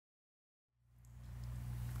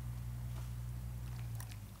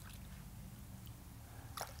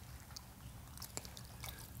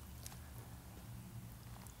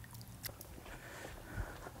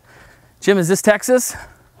Jim, is this Texas?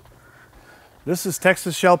 This is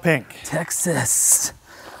Texas Shell Pink. Texas.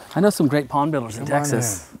 I know some great pond builders in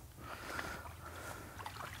Texas.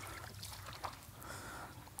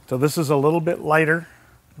 So this is a little bit lighter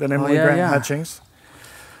than Emily Grant Hutchings.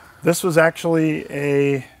 This was actually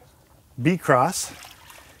a bee cross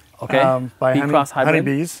by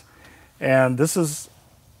honeybees. And this is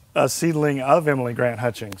a seedling of Emily Grant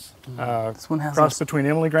Hutchings. This one has cross between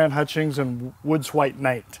Emily Grant Hutchings and Woods White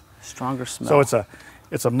Knight. Stronger smell. So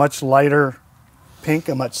it's a much lighter pink,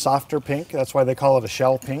 a much softer pink. That's why they call it a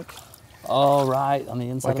shell pink. Oh, right, on the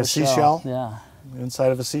inside of a seashell. Yeah.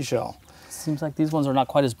 Inside of a seashell. Seems like these ones are not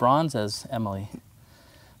quite as bronze as Emily.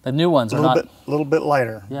 The new ones are a little bit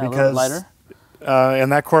lighter. Yeah, because, a little bit lighter.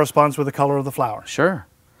 And that corresponds with the color of the flower. Sure.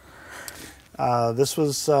 This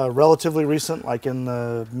was relatively recent, like in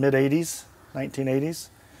the mid-'80s, 1980s.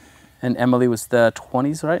 And Emily was the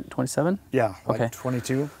 20s, right? 27? Yeah, like okay.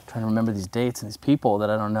 22. I'm trying to remember these dates and these people that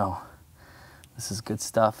I don't know. This is good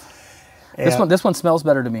stuff. And this one smells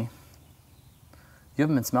better to me. You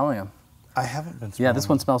haven't been smelling them. I haven't been smelling Yeah, this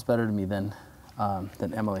one smells better to me than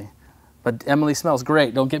Emily. But Emily smells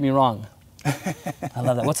great, don't get me wrong. I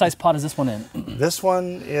love that. What size pot is this one in? This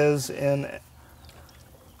one is in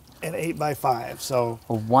an 8x5, so...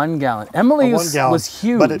 A 1 gallon. Emily was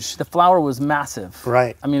huge. But the flower was massive.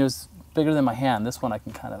 Right. I mean, it was bigger than my hand. This one I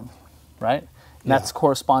can kind of, right? And that's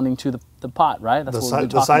corresponding to the pot, right? That's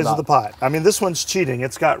the size of the pot. I mean, this one's cheating.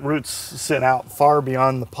 It's got roots sent out far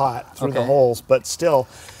beyond the pot through the holes, but still,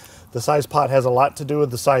 the size pot has a lot to do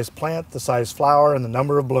with the size plant, the size flower, and the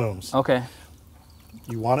number of blooms. Okay.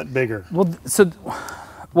 You want it bigger. Well,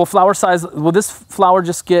 will flower size, will this flower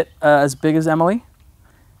just get as big as Emily?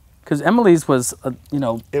 Because Emily's was,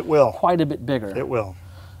 it will quite a bit bigger. It will.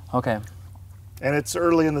 Okay. And it's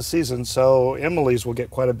early in the season, so Emily's will get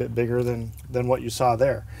quite a bit bigger than what you saw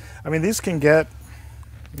there. I mean, these can get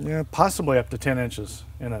possibly up to 10 inches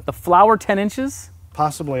in it. The flower 10 inches?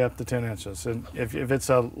 Possibly up to 10 inches, and if it's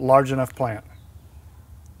a large enough plant.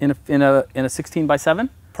 In a 16 by 7?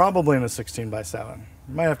 Probably in a 16 by 7.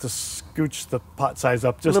 You might have to scooch the pot size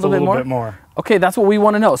up just a little bit more. Okay, that's what we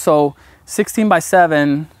want to know. So 16 by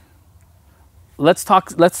 7. Let's talk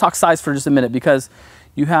size for just a minute, because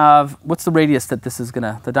you have, what's the radius that this is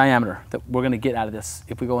the diameter that we're gonna get out of this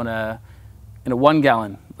if we go in a 1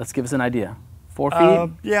 gallon? Let's give us an idea. 4 feet?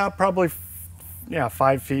 Yeah, probably. Yeah,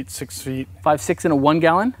 5 feet, 6 feet. 5, 6 in a 1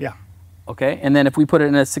 gallon? Yeah. Okay, and then if we put it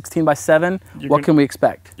in a 16 by 7, what can we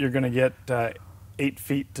expect? You're gonna get 8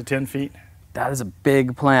 feet to 10 feet. That is a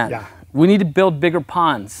big plant. Yeah. We need to build bigger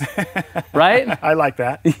ponds, right? I like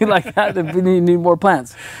that. You like that? We need more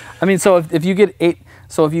plants. I mean, so if you get 8,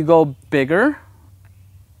 so if you go bigger,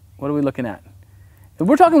 what are we looking at? If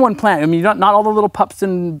we're talking one plant. I mean, not all the little pups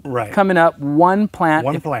coming up. One plant.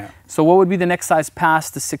 One plant. So what would be the next size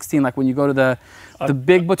past the 16? Like when you go to the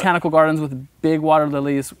big botanical gardens with big water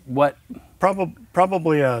lilies, what?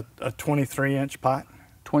 Probably a 23-inch pot.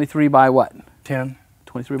 23 by what? 10.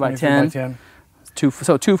 23 by 10.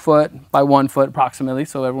 So 2 foot by 1 foot approximately,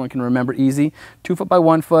 so everyone can remember easy. 2 foot by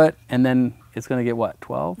 1 foot, and then it's going to get what,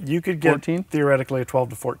 12? You could get 14? Theoretically a 12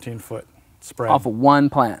 to 14 foot spread. Off of one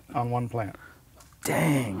plant? On one plant.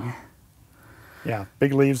 Dang. Yeah,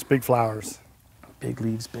 big leaves, big flowers. Big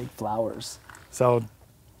leaves, big flowers. So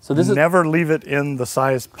this never leave it in the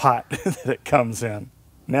size pot that it comes in.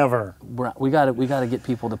 Never. We got to get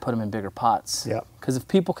people to put them in bigger pots. Yeah. Because if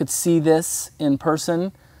people could see this in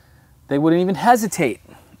person, they wouldn't even hesitate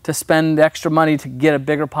to spend extra money to get a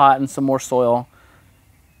bigger pot and some more soil.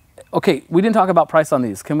 Okay, we didn't talk about price on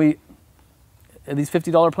these. Are these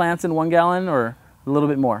 $50 plants in 1 gallon or a little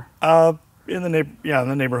bit more? In the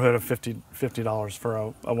neighborhood of $50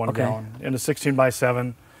 for a 1 gallon. In a 16 by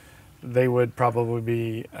 7, they would probably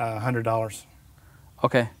be $100.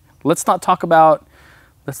 Okay, let's not talk about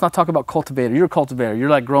cultivator. You're a cultivator. You're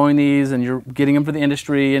like growing these and you're getting them for the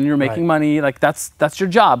industry and you're making money. Like that's your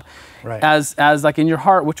job. Right. As like in your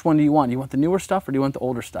heart, which one do you want? Do you want the newer stuff or do you want the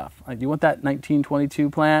older stuff? Like, do you want that 1922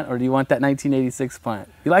 plant or do you want that 1986 plant?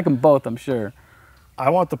 You like them both, I'm sure. I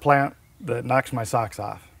want the plant that knocks my socks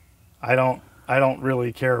off. I don't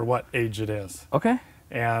really care what age it is. Okay.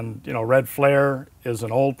 And red flare is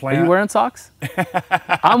an old plant. Are you wearing socks?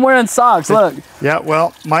 I'm wearing socks, look. Yeah,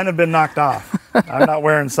 well, mine have been knocked off. I'm not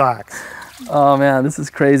wearing socks. Oh man, this is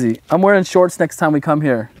crazy. I'm wearing shorts next time we come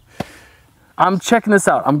here. I'm checking this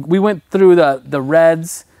out. We went through the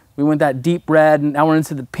reds. We went that deep red, and now we're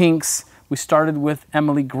into the pinks. We started with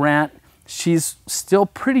Emily Grant. She's still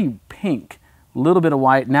pretty pink, a little bit of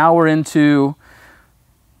white. Now we're into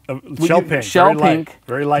Shell pink. Shell pink.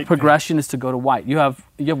 Very light. Progression is to go to white. You have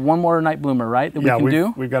one more night bloomer, right? That we can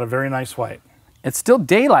do. We've got a very nice white. It's still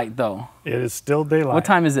daylight though. It is still daylight. What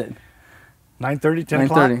time is it? 9:30, 10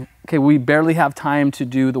 o'clock. Okay, we barely have time to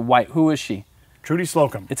do the white. Who is she? Trudy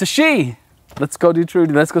Slocum. It's a she. Let's go do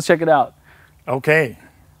Trudy. Let's go check it out. Okay.